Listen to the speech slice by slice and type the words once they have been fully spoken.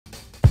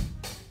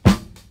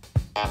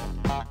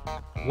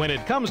When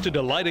it comes to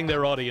delighting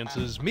their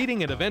audiences,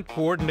 meeting and event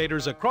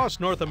coordinators across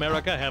North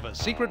America have a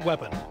secret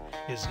weapon.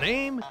 His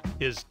name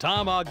is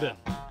Tom Ogden.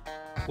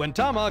 When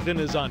Tom Ogden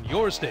is on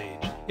your stage,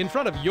 in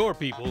front of your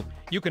people,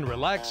 you can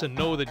relax and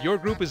know that your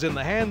group is in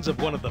the hands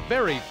of one of the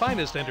very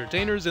finest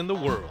entertainers in the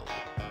world.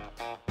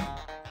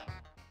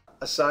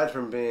 Aside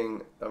from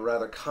being a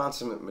rather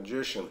consummate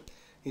magician,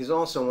 he's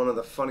also one of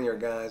the funnier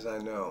guys I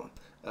know.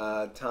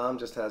 Tom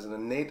just has an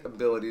innate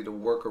ability to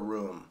work a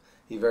room.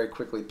 He very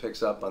quickly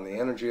picks up on the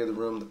energy of the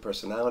room, the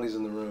personalities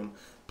in the room,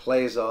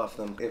 plays off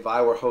them. If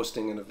I were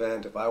hosting an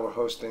event, if I were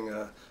hosting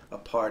a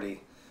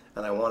party,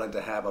 and I wanted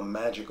to have a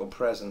magical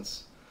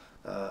presence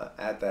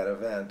at that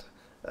event,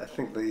 I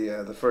think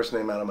the first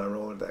name out of my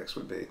Rolodex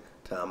would be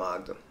Tom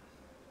Ogden.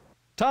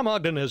 Tom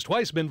Ogden has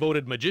twice been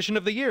voted Magician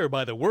of the Year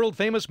by the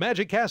world-famous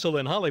Magic Castle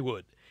in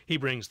Hollywood. He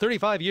brings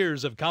 35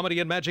 years of comedy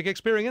and magic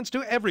experience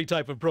to every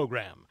type of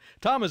program.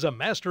 Tom is a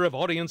master of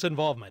audience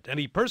involvement, and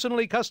he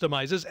personally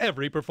customizes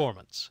every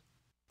performance.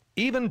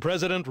 Even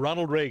President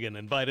Ronald Reagan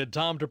invited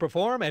Tom to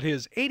perform at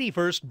his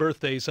 81st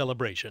birthday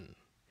celebration.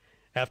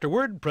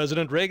 Afterward,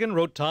 President Reagan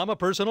wrote Tom a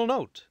personal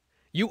note.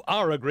 "You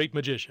are a great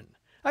magician.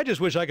 I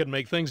just wish I could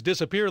make things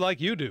disappear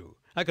like you do.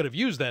 I could have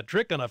used that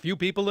trick on a few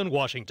people in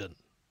Washington."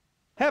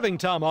 Having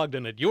Tom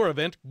Ogden at your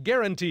event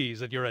guarantees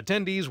that your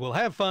attendees will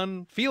have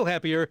fun, feel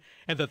happier,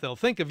 and that they'll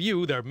think of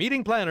you, their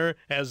meeting planner,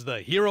 as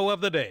the hero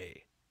of the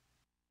day.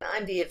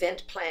 I'm the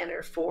event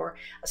planner for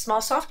a small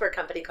software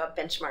company called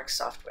Benchmark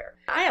Software.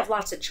 I have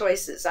lots of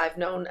choices. I've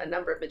known a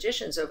number of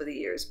magicians over the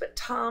years, but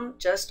Tom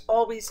just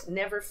always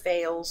never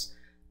fails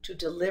to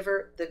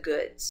deliver the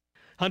goods.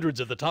 Hundreds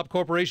of the top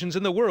corporations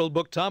in the world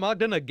book Tom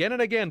Ogden again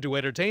and again to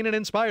entertain and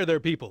inspire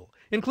their people,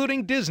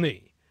 including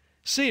Disney,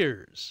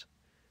 Sears,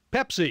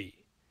 Pepsi,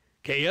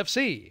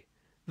 KFC,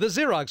 the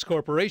Xerox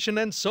Corporation,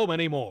 and so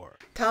many more.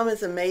 Tom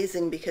is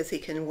amazing because he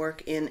can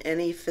work in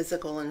any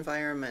physical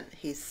environment.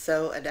 He's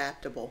so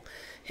adaptable.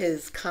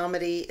 His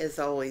comedy is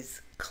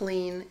always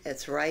clean,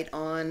 it's right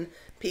on,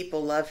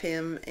 people love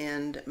him,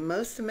 and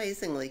most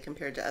amazingly,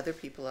 compared to other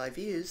people I've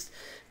used,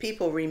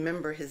 people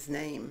remember his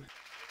name.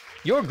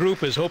 Your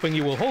group is hoping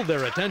you will hold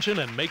their attention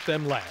and make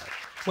them laugh.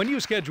 When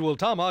you schedule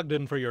Tom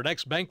Ogden for your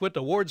next banquet,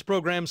 awards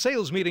program,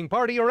 sales meeting,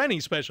 party, or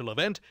any special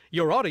event,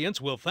 your audience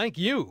will thank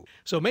you.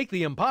 So make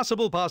the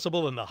impossible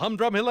possible and the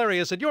humdrum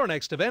hilarious at your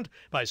next event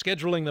by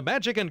scheduling the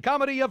magic and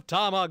comedy of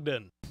Tom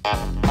Ogden.